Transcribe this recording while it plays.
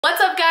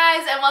What's up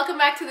guys, and welcome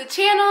back to the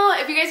channel.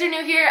 If you guys are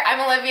new here,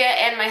 I'm Olivia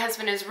and my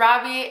husband is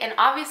Robbie, and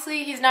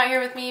obviously he's not here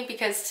with me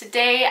because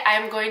today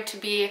I'm going to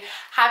be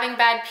having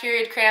bad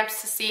period cramps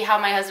to see how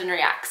my husband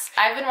reacts.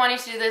 I've been wanting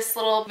to do this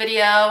little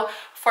video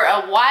for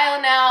a while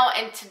now,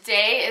 and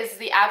today is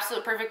the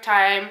absolute perfect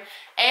time.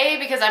 A,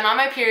 because I'm on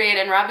my period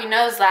and Robbie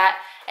knows that,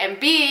 and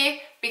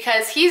B,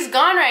 because he's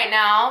gone right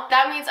now.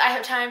 That means I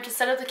have time to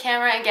set up the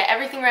camera and get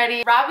everything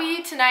ready.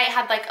 Robbie tonight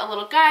had like a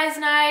little guys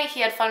night. He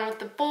had fun with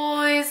the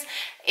boys,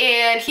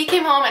 and he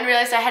came home and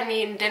realized I hadn't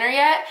eaten dinner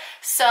yet.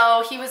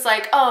 So he was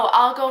like, oh,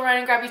 I'll go run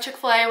and grab you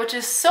Chick-fil-A, which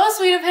is so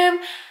sweet of him.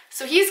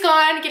 So he's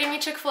gone getting me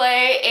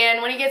Chick-fil-A,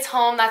 and when he gets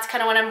home, that's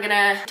kind of when I'm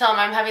gonna tell him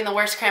I'm having the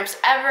worst cramps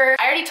ever.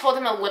 I already told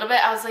him a little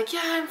bit. I was like,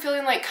 yeah, I'm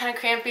feeling like kind of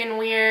crampy and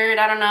weird,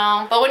 I don't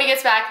know. But when he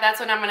gets back,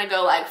 that's when I'm gonna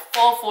go like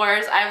full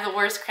force. I have the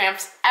worst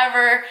cramps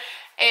ever,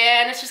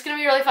 and it's just gonna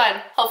be really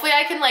fun. Hopefully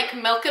I can like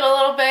milk it a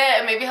little bit,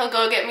 and maybe he'll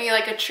go get me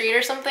like a treat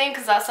or something,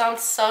 because that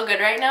sounds so good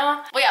right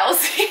now. But yeah, we'll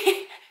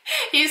see.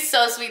 He's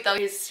so sweet though.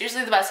 He's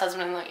seriously the best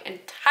husband in the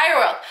entire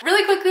world.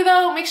 Really quickly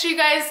though, make sure you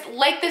guys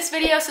like this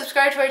video,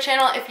 subscribe to our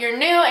channel if you're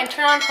new, and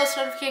turn on post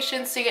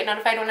notifications so you get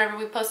notified whenever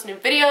we post new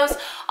videos.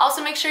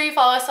 Also make sure you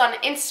follow us on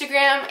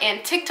Instagram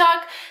and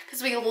TikTok,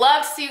 because we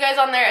love to see you guys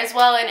on there as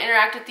well and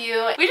interact with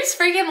you. We just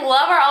freaking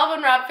love our Olive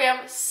and Rob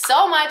fam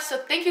so much, so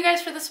thank you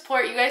guys for the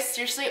support. You guys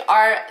seriously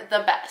are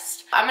the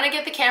best. I'm gonna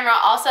get the camera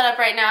all set up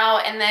right now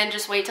and then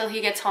just wait till he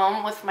gets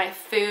home with my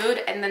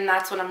food, and then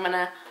that's when I'm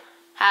gonna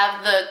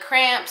have the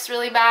cramps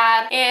really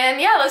bad.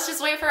 And yeah, let's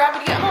just wait for Robbie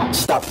to get home.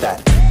 Stop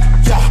that.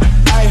 Yeah,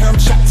 I hear him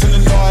chat to the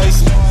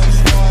noise.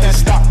 And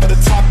stop for the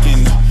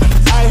talking.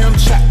 I hear him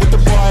chat with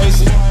the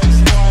boys.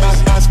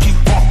 Nice keep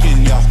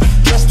walking, yeah.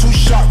 Just too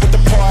sharp with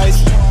the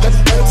prize.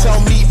 They'll tell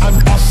me I'm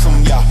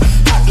awesome, yeah.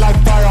 Hot like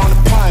fire on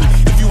the pond.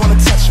 If you wanna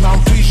touch me,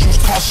 please use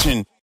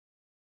caution.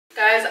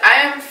 Guys,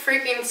 I am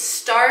freaking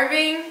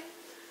starving.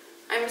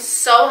 I'm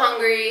so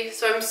hungry,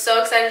 so I'm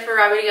so excited for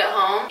Robbie to get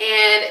home.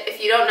 And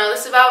if you don't know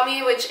this about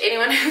me, which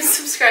anyone who's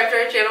subscribed to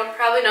our channel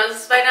probably knows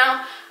this by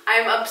now,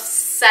 I'm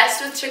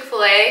obsessed with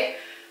Chick-fil-A.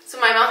 So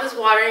my mouth is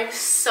watering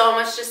so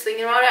much just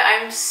thinking about it.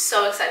 I'm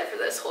so excited for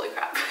this, holy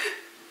crap.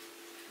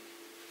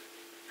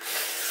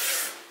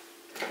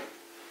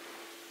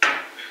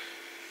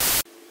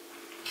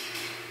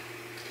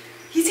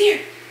 He's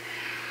here.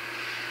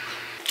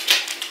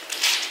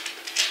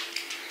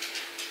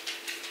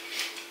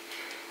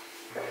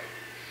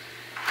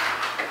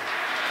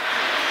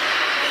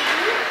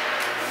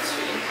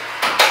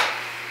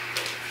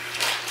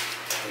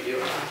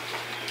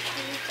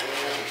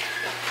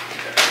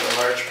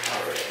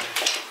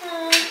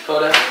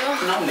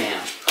 No,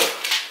 ma'am.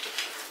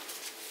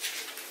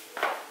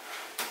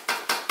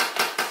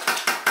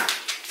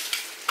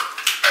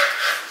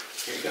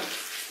 Here you go.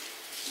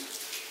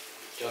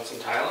 Do you want some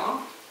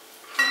Tylenol?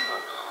 I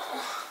don't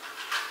know.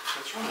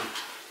 What's wrong?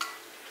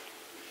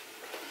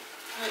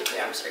 My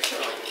cramps are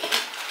killing me.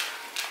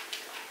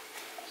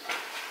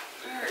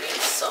 They're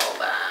hurting so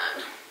bad.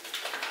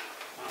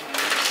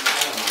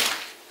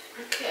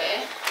 Okay.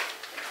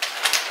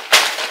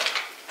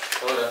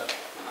 Hold up.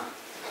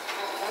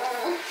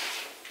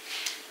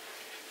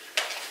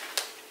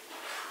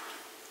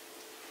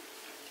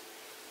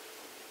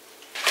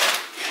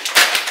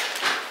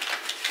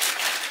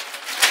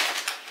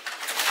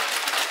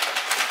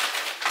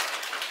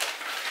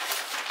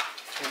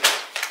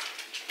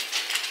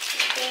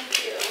 Thank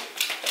you.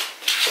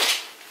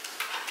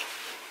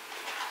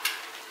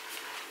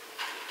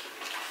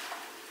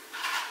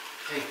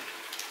 Hey.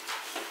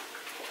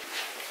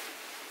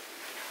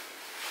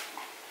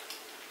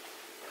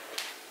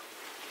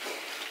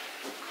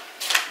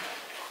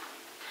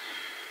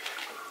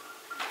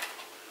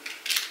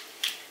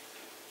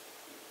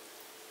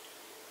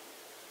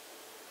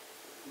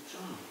 What's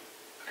wrong?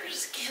 They're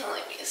just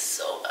killing me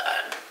so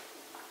bad.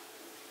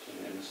 Can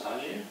I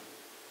massage you?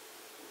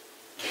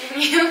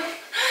 Can you?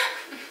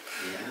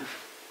 Yeah.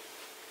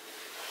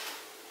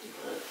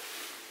 But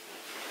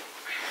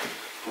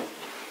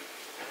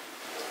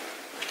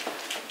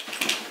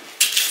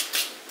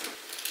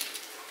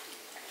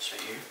it's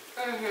right here.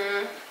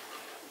 Mm-hmm.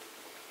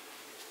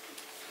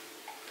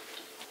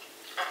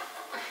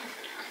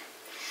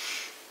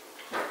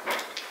 I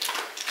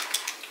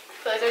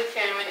feel like I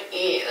can't even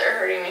eat. They're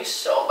hurting me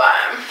so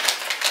bad.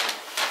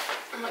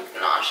 I'm like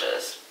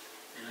nauseous.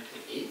 You're not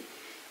gonna eat?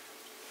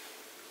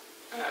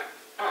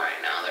 Alright,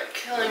 now they're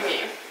killing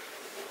me.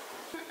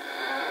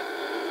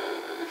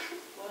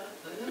 What?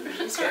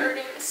 It's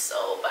hurting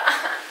so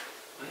bad.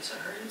 Why is it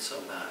hurting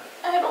so bad?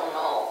 I don't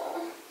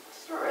know.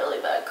 It's really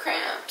bad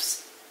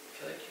cramps. I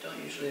feel like you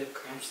don't usually have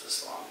cramps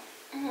this long.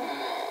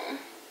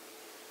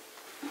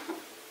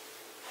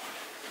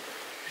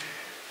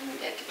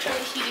 Maybe I could try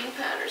a heating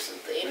pad or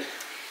something.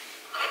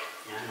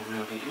 Yeah, I'm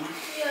gonna get you one.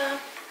 Yeah.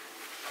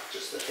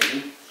 Just the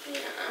thingy. Yeah.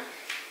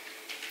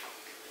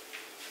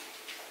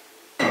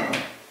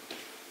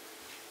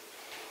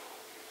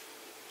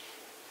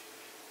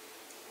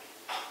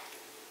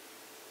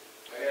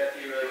 I gotta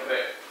pee really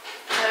quick.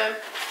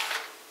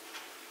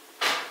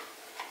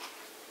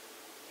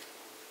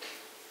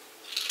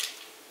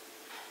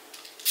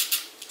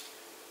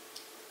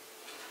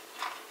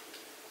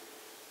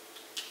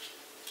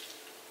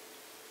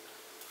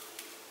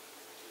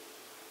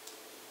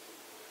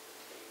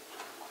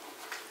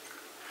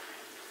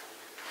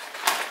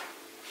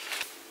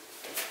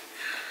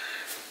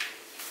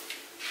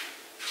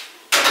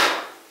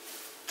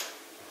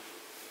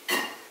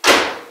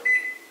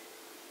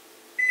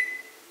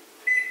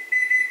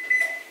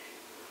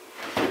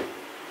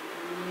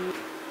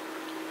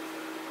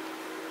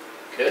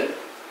 good?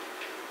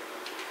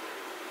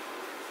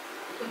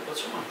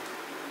 What's wrong?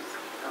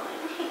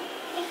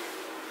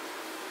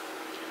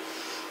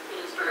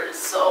 This hurts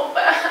so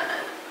bad.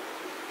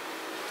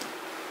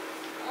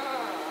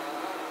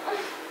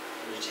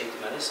 Did you take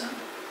the medicine?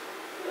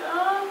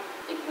 Yeah,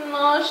 like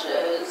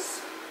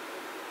nauseous.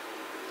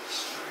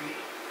 Sorry.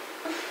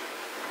 I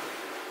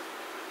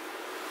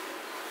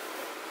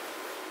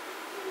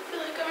feel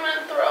like I'm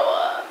gonna throw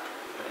up.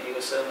 Why don't you go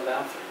sit in the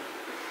bathroom?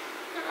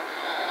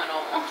 I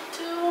don't want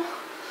to.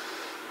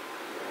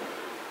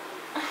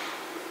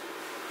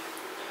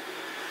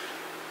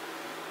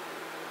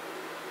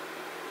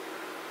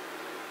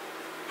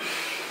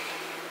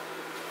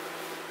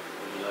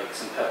 Would you like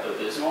some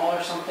Pepto-Bismol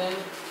or something?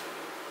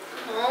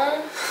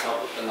 No,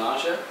 Help with the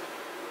nausea?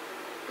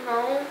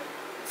 no.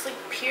 It's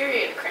like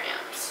period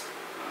cramps.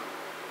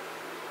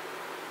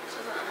 It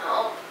doesn't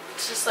help.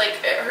 It's just like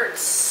it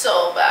hurts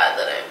so bad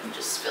that I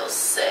just feel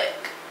sick.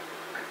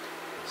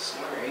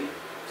 Sorry.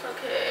 It's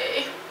okay.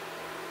 Is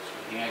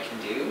there anything I can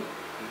do?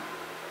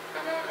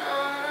 I don't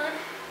know.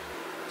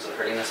 Was it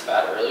hurting this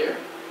bad earlier?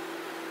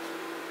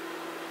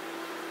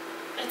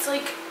 It's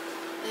like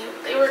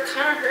they were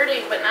kind of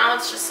hurting, but now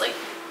it's just like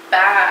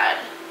bad.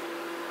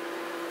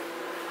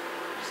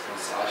 Is the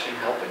massaging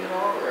helping at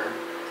all, or?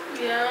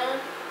 Yeah.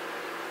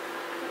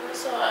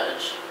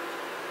 Massage.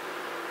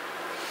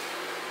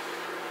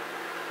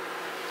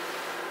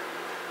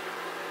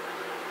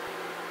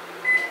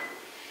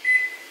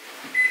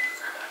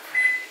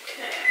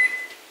 Okay.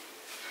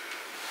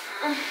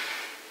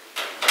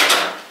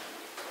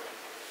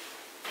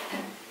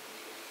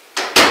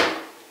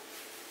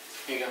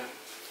 Here you go.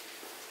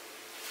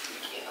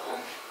 Thank you.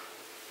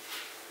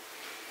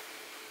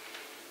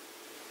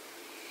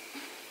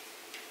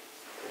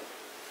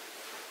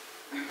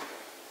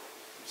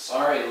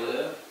 Sorry,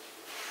 Liv.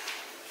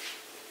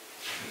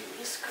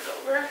 You scoot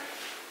over. I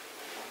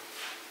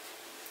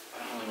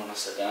don't really want to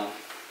sit down.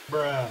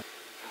 Why?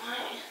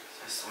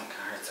 My stomach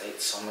kind of hurts. I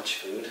ate so much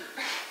food.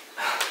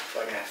 I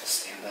feel like I have to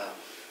stand up.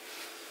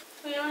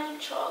 Do we have any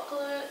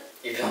chocolate?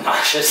 You feel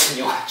nauseous and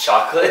you want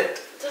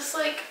chocolate? Just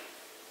like,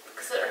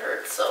 because it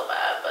hurts so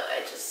bad, but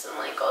I just am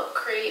like all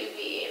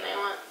cravey and I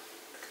want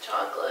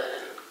chocolate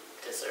and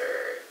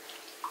dessert.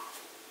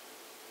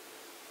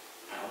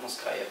 I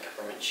almost got you a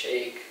peppermint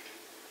shake.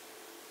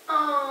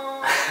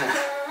 Oh.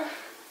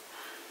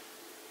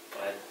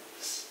 But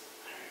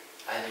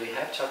we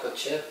have chocolate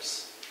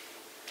chips.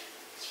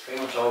 That's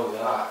pretty much all we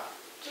got.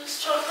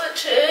 Just chocolate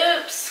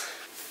chips.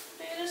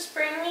 Will you just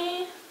bring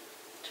me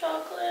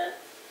chocolate?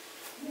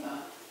 Yeah.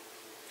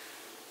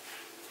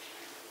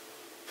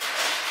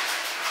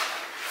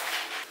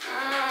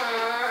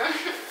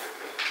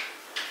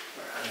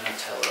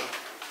 Nutella.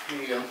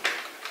 Here you go.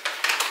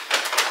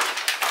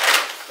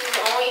 This is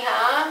all we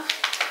have?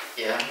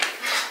 Yeah.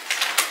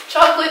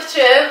 Chocolate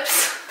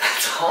chips.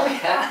 That's all we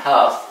have.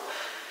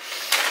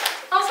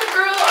 How's a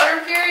girl on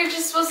her period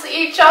just supposed to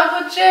eat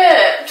chocolate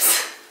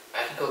chips?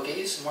 I can go get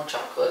you some more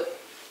chocolate.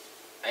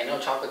 I know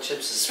chocolate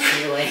chips is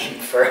pretty lame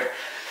for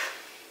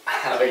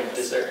having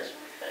dessert.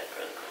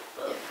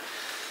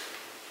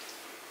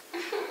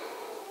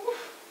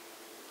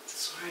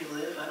 Sorry,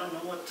 Liv. I don't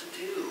know what to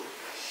do.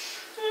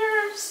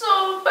 You're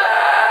so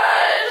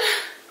bad.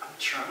 I'm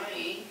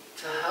trying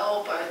to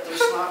help. There's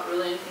not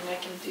really anything I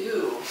can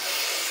do.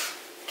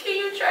 Can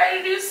you try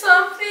to do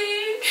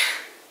something?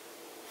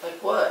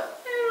 Like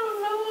what? I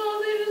don't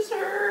know. They just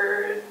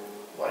hurt.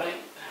 Why don't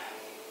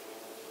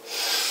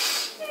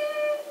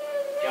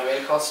you want me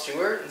to call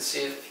Stuart and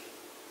see if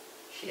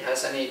he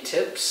has any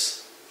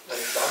tips? Like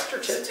doctor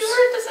tips?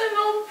 Stuart doesn't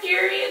know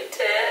period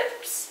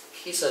tips.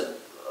 He's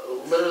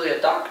literally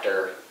a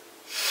doctor.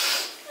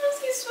 How's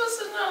he supposed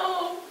to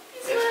know?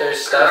 He's If not there's a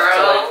stuff to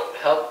girl. like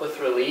help with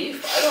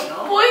relief, I don't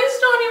know. Boys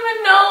don't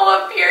even know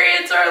what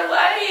periods are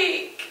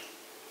like.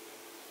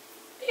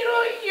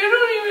 You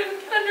don't even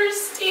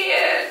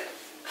understand.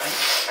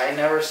 I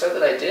never said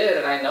that I did,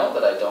 and I know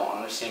that I don't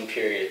understand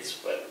periods,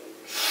 but...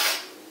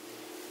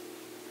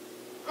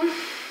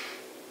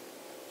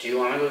 Do you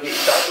want me to go get you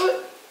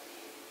chocolate?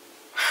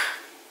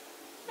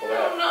 I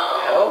don't know.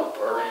 Help,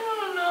 or... I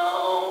don't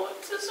know.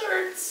 It just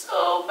hurts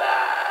so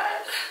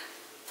bad.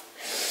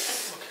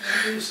 What can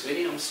I do,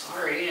 sweetie? I'm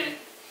sorry.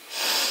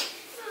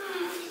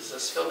 Does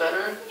this feel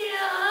better?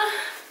 Yeah.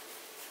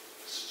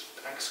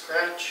 Back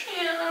scratch?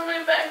 Yeah,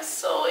 my back's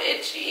so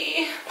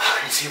itchy.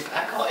 Why is your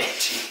back all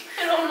itchy?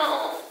 I don't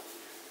know.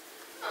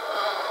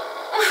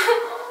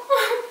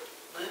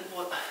 Lynn,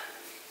 what?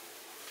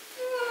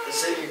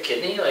 Is it your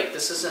kidney? Like,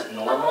 this isn't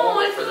normal No,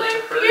 it's for them my to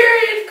hurt?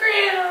 period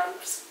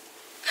cramps.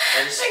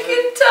 I just I feel-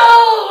 can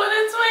tell when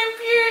it's my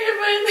period,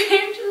 but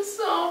they're just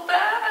so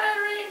bad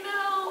right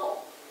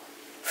now.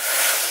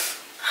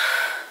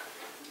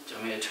 Do you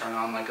want me to turn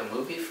on like a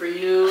movie for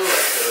you?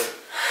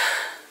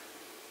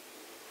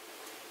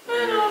 Like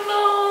I don't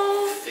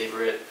know.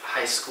 favorite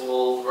high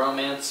school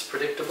romance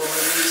predictable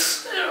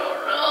movies? I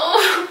don't know.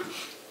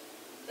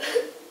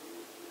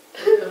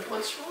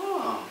 What's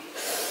wrong?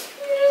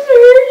 You're just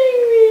hurting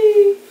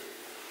me.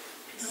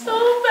 So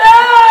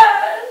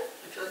bad.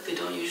 I feel like they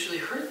don't usually usually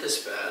hurt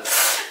this bad.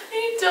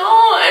 They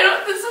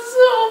don't. This is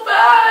so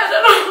bad.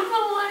 I don't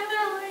know why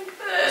they're like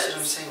this. That's what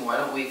I'm saying. Why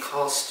don't we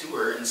call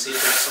Stuart and see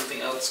if there's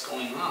something else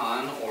going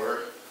on, or...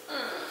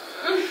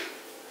 I mean,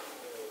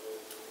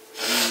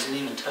 you didn't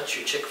even touch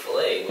your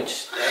Chick-fil-A,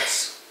 which,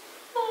 that's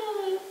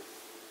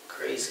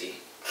crazy.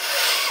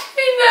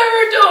 I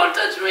never don't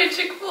touch my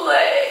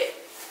Chick-fil-A.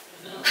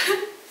 I know.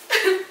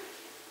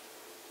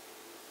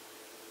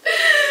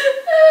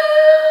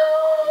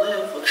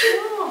 Liv, what's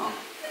wrong?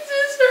 It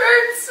just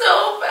hurts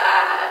so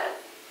bad.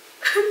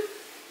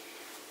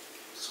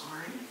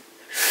 Sorry.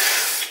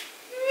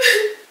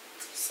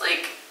 It's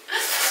like,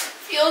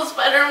 feels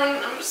better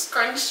when I'm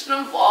scrunched in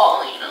a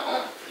ball, you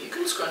know? You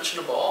can scrunch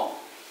in a ball.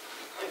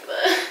 Like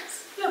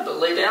this. Yeah, but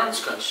lay down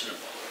scrunch in a ball.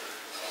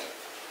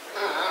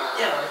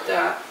 Yeah, like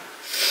that.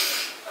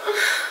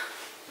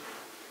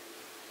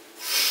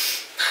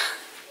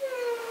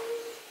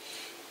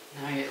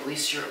 Now at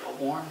least you're a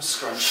warm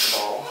scrunched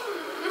ball.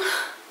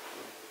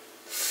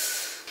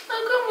 How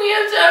come we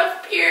have to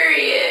have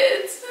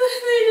periods?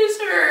 They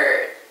just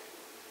hurt.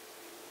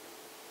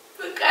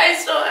 But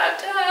guys don't have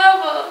to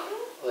have them.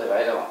 Liv,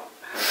 I don't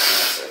have an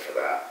answer for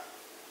that.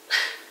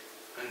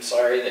 I'm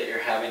sorry that you're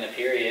having a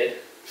period.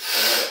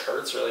 I know it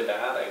hurts really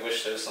bad. I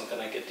wish there was something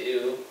I could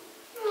do.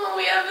 All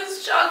we have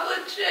is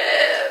chocolate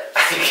chips.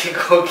 I can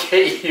go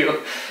get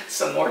you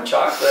some more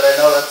chocolate. I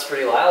know that's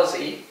pretty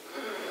lousy.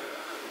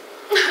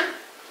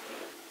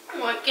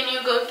 What can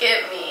you go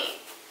get me?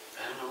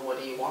 I don't know, what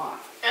do you want?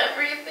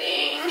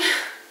 Everything.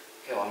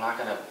 Okay, well I'm not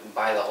gonna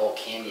buy the whole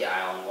candy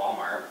aisle in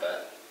Walmart,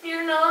 but...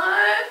 You're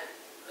not?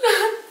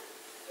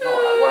 No,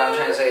 what I'm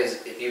trying to say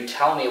is if you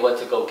tell me what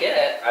to go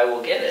get, I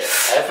will get it.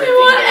 Everything. I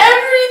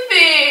want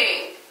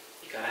everything!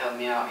 You gotta help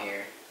me out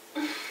here.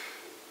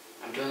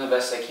 I'm doing the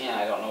best I can.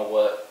 I don't know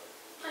what...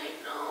 I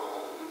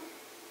know.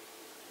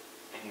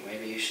 I mean,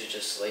 maybe you should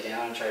just lay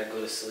down and try to go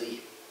to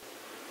sleep.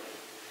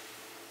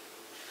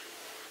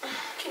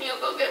 Can you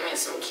go get me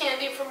some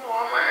candy from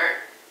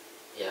Walmart?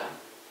 Yeah?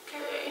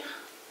 Okay.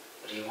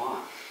 What do you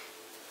want?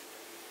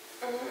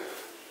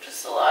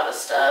 Just a lot of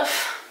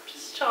stuff.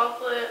 Just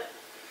chocolate.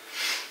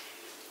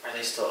 Are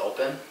they still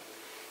open?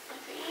 I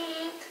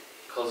think.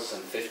 Closes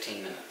in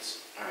 15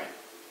 minutes. Alright.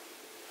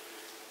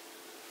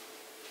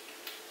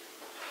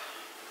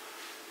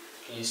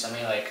 Can you send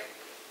me like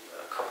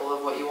a couple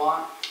of what you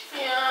want?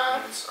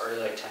 Yeah. It's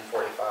already like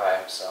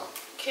 10:45, so. Are you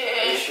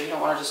Okay. sure you don't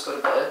want to just go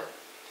to bed?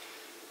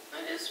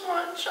 I just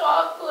want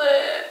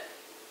chocolate.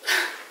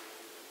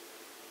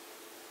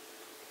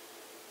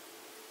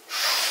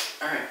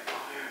 Alright,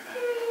 I'll be right back.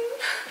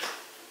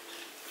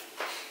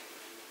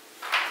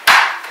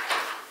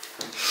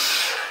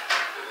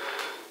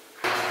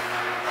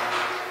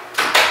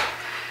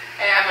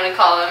 Hey, I'm gonna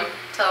call him.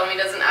 Tell him he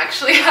doesn't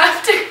actually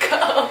have to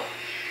go.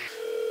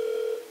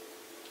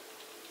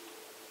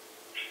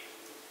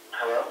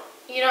 Hello?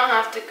 You don't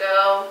have to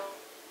go.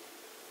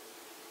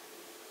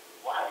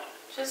 Why?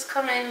 Just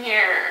come in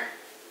here.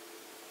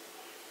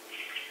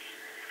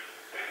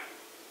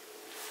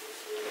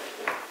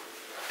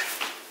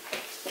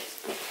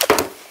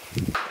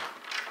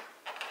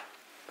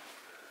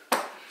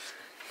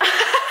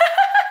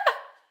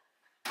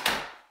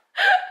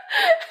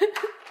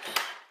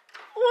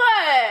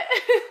 What?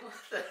 What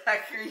the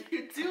heck are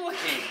you doing?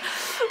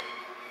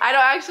 I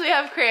don't actually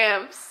have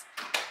cramps.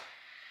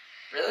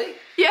 Really?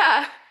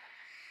 Yeah.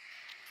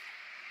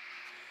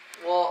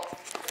 Well,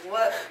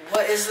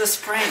 what is this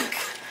prank?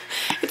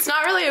 It's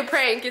not really a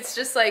prank, it's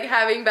just like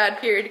having bad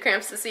period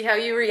cramps to see how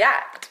you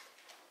react.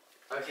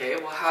 Okay,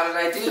 well how did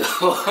I do?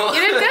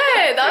 You did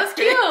good, that was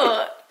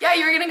cute. Yeah,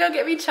 you were gonna go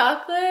get me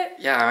chocolate?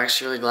 Yeah, I'm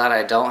actually really glad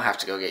I don't have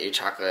to go get you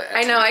chocolate at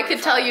I know, I could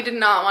 10:45. tell you did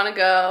not want to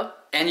go.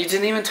 And you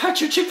didn't even touch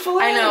your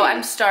Chick-fil-A. I know,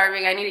 I'm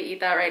starving, I need to eat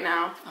that right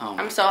now. Oh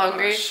my I'm so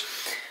hungry. gosh.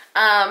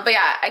 But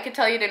yeah, I could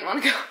tell you didn't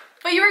want to go.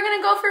 But you were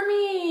gonna go for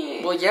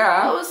me. Well,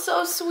 yeah. That was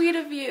so sweet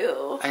of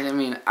you. I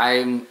mean,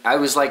 I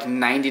was like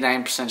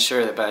 99%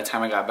 sure that by the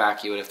time I got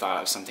back, you would have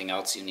thought of something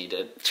else you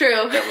needed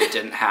True. that we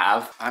didn't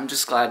have. I'm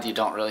just glad you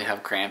don't really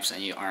have cramps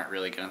and you aren't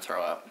really gonna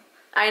throw up.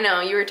 I know,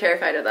 you were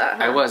terrified of that,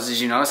 huh? I was. Did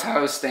you notice how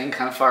I was staying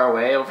kind of far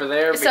away over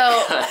there?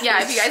 So,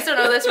 yeah, if you guys don't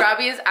know this,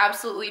 Robbie is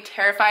absolutely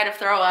terrified of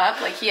throw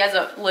up. Like, he has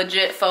a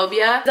legit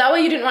phobia. Is that why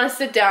you didn't want to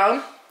sit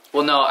down?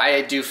 Well, no,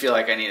 I do feel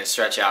like I need to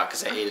stretch out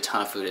because I ate a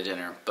ton of food at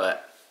dinner,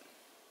 but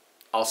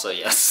also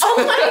yes. Oh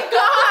my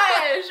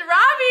gosh,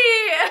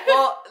 Robbie!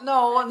 Well,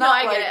 no, not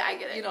I get like, it, I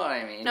get it. You know what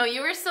I mean. No,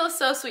 you were still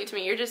so sweet to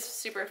me. You're just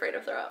super afraid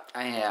of throw up.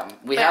 I am.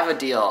 We have a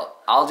deal.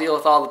 I'll deal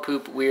with all the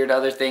poop, weird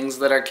other things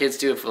that our kids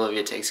do if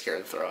Olivia takes care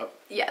of the throw up.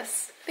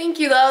 Yes. Thank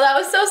you, though. That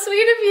was so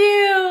sweet of you.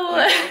 You're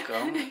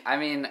welcome. I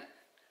mean,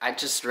 I'd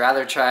just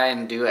rather try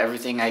and do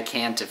everything I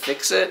can to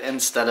fix it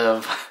instead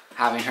of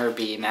having her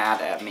be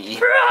mad at me.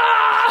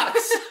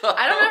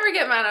 I don't ever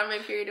get mad on my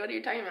period. What are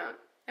you talking about?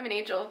 I'm an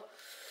angel.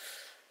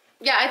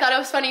 Yeah, I thought it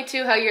was funny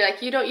too how you're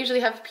like, you don't usually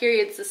have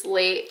periods this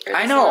late or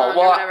this I know. long or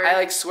Well, whatever. I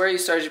like swear you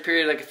started your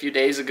period like a few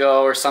days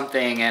ago or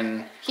something,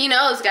 and He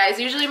knows, guys.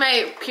 Usually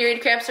my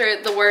period cramps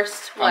are the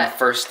worst. on the What?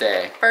 first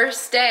day.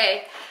 First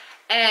day.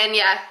 And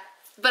yeah,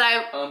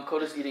 But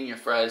Coda's eating your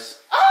fries.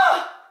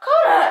 Oh!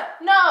 Coda!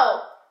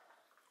 No!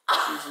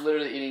 She's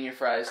literally eating your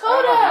fries. Coda!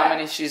 I don't know how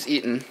many she's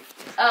eaten.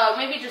 Oh,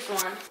 maybe just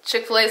one.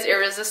 Chick-fil-A is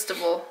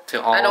irresistible.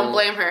 To all, I don't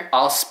blame her.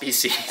 All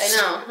species. I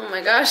know. Oh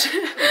my gosh.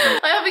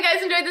 I hope you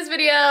guys enjoyed this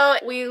video.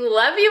 We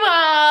love you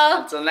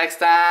all. Until next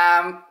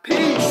time,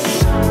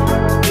 peace.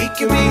 We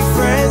can be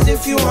friends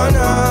if you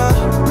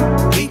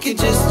wanna. We could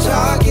just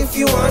talk if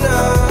you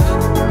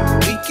wanna.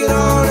 We could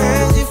hold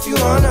hands if you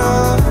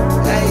wanna.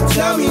 Hey,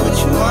 tell me what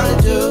you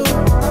wanna do.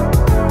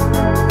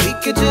 We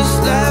could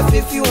just laugh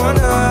if you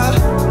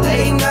wanna.